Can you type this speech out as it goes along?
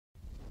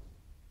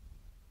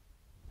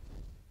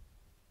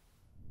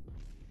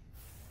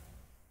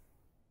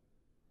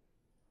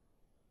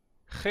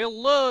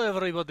Hello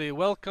everybody,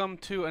 welcome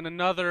to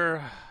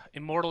another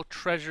Immortal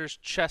Treasures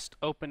chest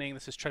opening.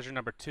 This is treasure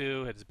number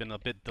 2. It's been a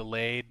bit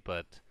delayed,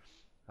 but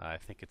I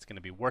think it's going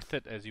to be worth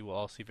it, as you will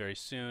all see very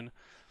soon.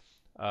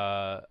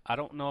 I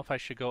don't know if I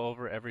should go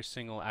over every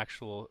single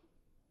actual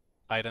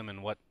item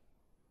and what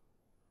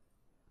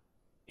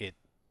it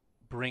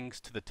brings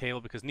to the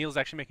table, because Neil's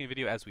actually making a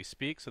video as we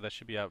speak, so that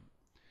should be out.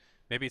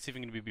 Maybe it's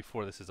even going to be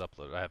before this is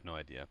uploaded, I have no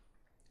idea.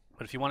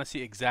 But if you want to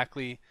see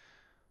exactly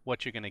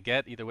what you're going to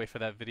get, either way for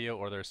that video,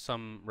 or there's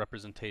some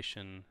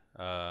representation,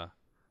 or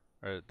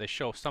they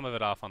show some of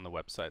it off on the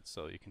website,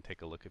 so you can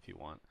take a look if you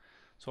want.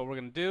 So what we're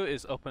going to do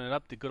is open it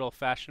up the good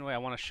old-fashioned way. I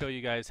want to show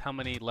you guys how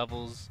many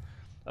levels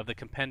of the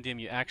compendium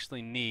you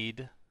actually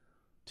need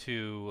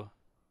to...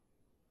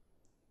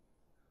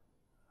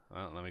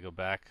 Well, let me go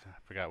back. I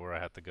forgot where I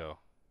had to go.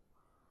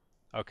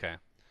 Okay.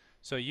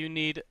 So you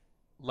need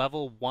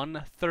level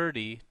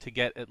 130 to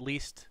get at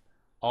least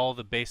all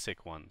the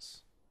basic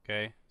ones.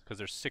 Okay? Because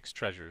there's 6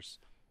 treasures.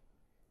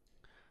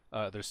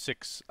 There's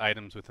 6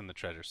 items within the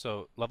treasure.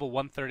 So level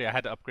 130 I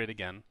had to upgrade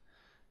again.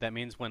 That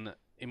means when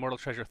Immortal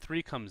Treasure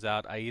 3 comes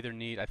out, I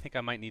think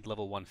I might need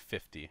level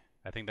 150.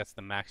 I think that's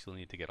the max you'll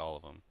need to get all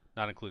of them.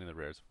 Not including the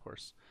rares, of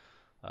course.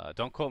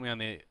 Don't quote me on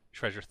the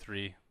Treasure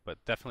 3,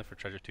 but definitely for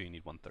Treasure 2 you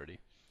need 130.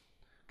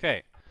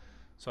 Okay,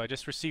 so I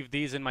just received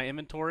these in my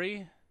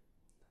inventory.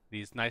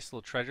 These nice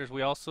little treasures.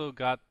 We also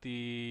got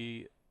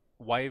the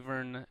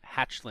Wyvern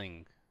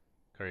Hatchling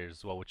couriers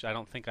as well, which I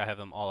don't think I have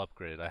them all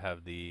upgraded. I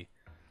have the...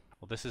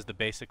 Well, this is the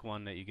basic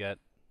one that you get.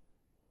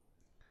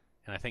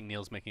 And I think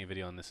Neil's making a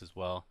video on this as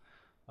well.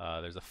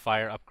 There's a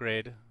fire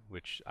upgrade,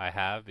 which I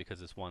have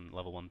because it's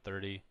level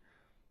 130.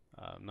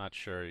 I'm not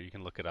sure. You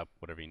can look it up,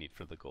 whatever you need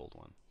for the gold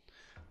one.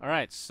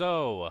 Alright,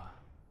 so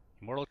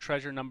Immortal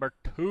Treasure number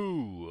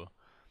 2.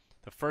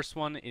 The first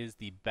one is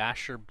the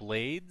Basher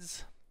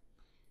Blades.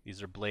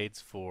 These are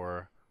blades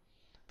for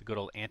the good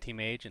old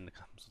anti-mage, and it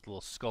comes with a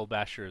little skull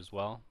basher as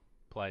well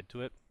applied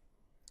to it.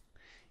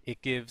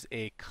 It gives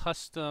a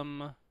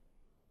custom...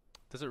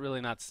 Does it really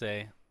not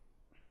say?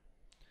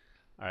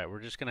 Alright, we're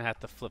just going to have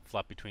to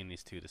flip-flop between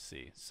these two to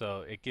see.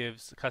 So it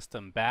gives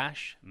custom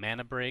bash,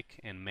 mana break,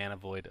 and mana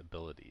void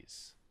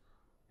abilities.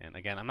 And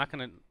again, I'm not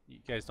going to... You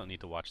guys don't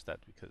need to watch that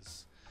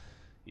because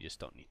you just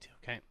don't need to,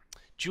 okay?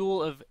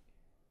 Jewel of...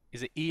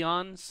 Is it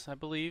Eons, I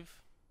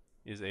believe?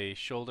 Is a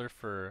shoulder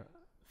for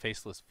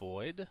Faceless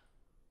Void.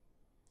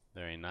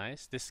 Very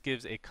nice. This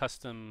gives a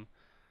custom...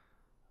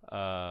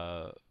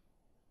 the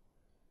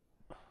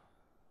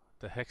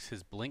heck's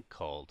his blink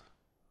called?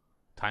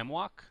 Time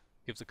Walk?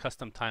 Gives a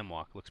custom Time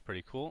Walk. Looks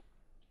pretty cool.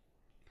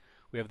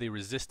 We have the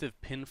Resistive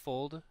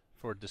Pinfold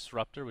for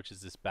Disruptor, which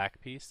is this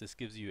back piece. This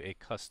gives you a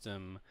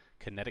custom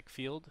kinetic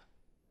field.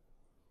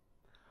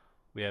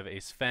 We have a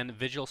Sven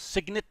Vigil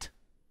Signet,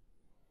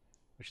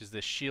 which is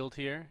this shield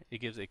here. It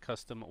gives a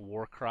custom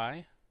War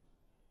Cry.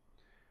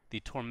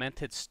 The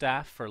Tormented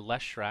Staff for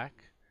Leshrak.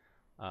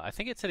 I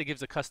think it said it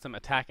gives a custom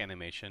attack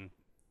animation,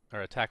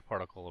 or attack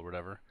particle or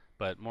whatever.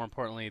 But more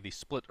importantly, the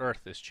Split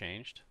Earth is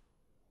changed.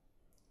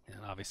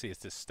 And obviously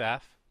it's this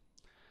staff.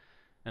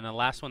 And the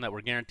last one that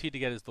we're guaranteed to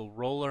get is the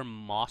Roller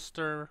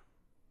Monster.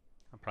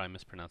 I'm probably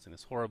mispronouncing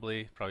this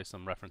horribly. Probably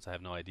some reference, I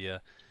have no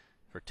idea.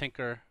 For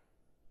Tinker.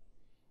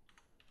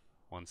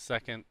 1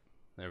 second.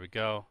 There we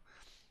go.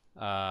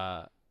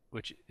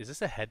 Which, is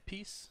this a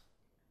headpiece?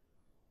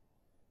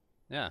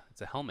 Yeah,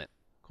 it's a helmet.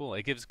 Cool.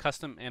 It gives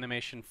custom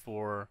animation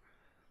for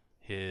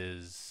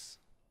his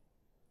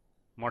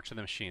March of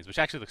the Machines, which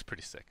actually looks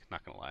pretty sick,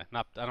 not gonna lie.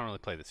 I don't really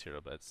play this hero,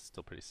 but it's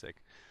still pretty sick.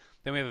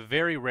 Then we have a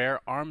very rare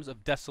Arms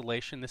of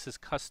Desolation. This is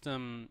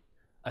custom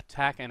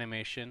attack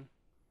animation.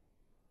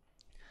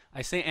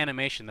 I say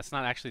animation, that's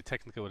not actually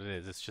technically what it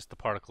is. It's just the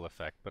particle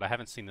effect, but I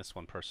haven't seen this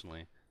one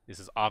personally. This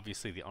is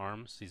obviously the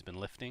arms he's been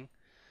lifting.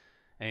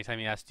 Anytime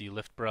you ask, do you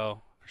lift,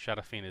 bro? For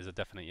Shadow Fiend is a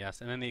definite yes.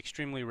 And then the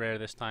extremely rare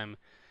this time,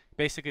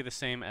 basically the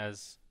same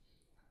as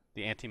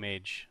the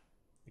Anti-Mage,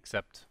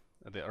 except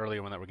the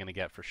earlier one that we're going to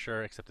get for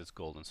sure, except it's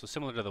golden. So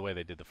similar to the way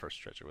they did the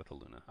first treasure with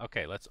Aluna.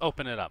 Okay, let's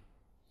open it up.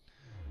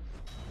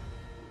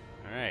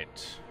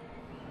 Alright.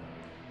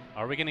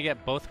 Are we going to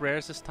get both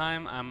rares this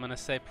time? I'm going to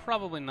say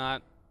probably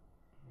not,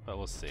 but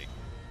we'll see.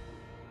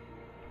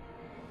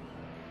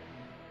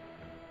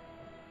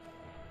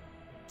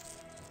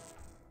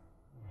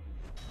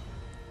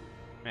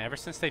 Man, ever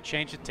since they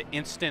changed it to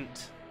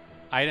instant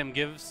item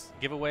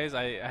giveaways,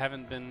 I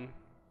haven't been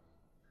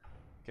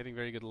getting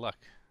very good luck.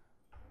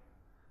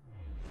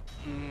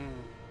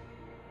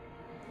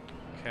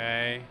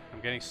 Okay,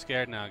 I'm getting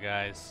scared now,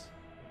 guys.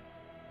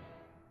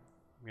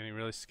 I'm getting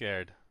really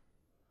scared.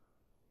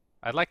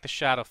 I'd like the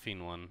Shadow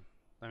Fiend one.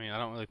 I mean, I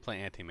don't really play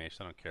Anti-Mage,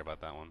 so I don't care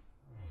about that one.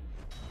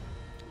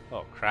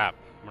 Oh, crap.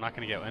 We're not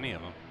going to get any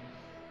of them.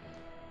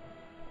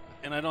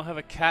 And I don't have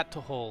a cat to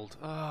hold.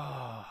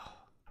 Oh.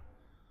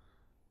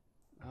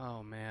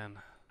 Oh, man.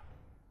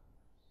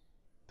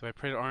 Do I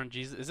pray to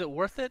RNGs? Is it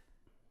worth it?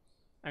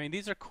 I mean,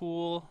 these are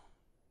cool.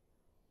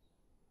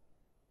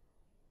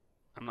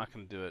 I'm not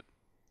going to do it.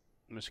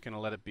 I'm just going to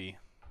let it be.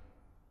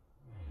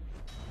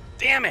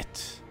 Damn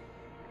it!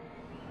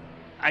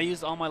 I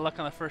used all my luck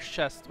on the first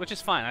chest, which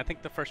is fine. I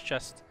think the first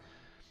chest,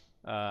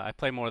 I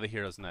play more of the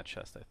heroes in that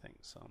chest, I think.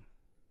 So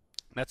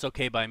that's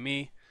okay by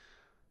me.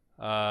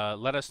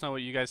 Let us know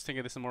what you guys think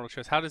of this Immortal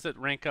chest. How does it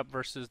rank up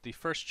versus the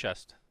first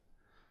chest?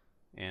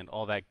 And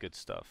all that good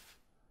stuff.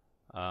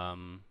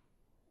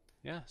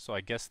 Yeah, so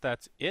I guess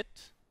that's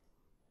it.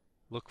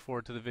 Look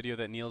forward to the video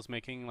that Neil's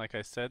making, like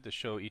I said, to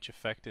show each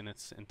effect in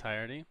its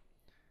entirety.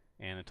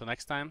 And until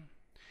next time,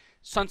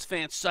 Suns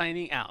fans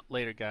signing out.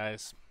 Later,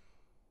 guys.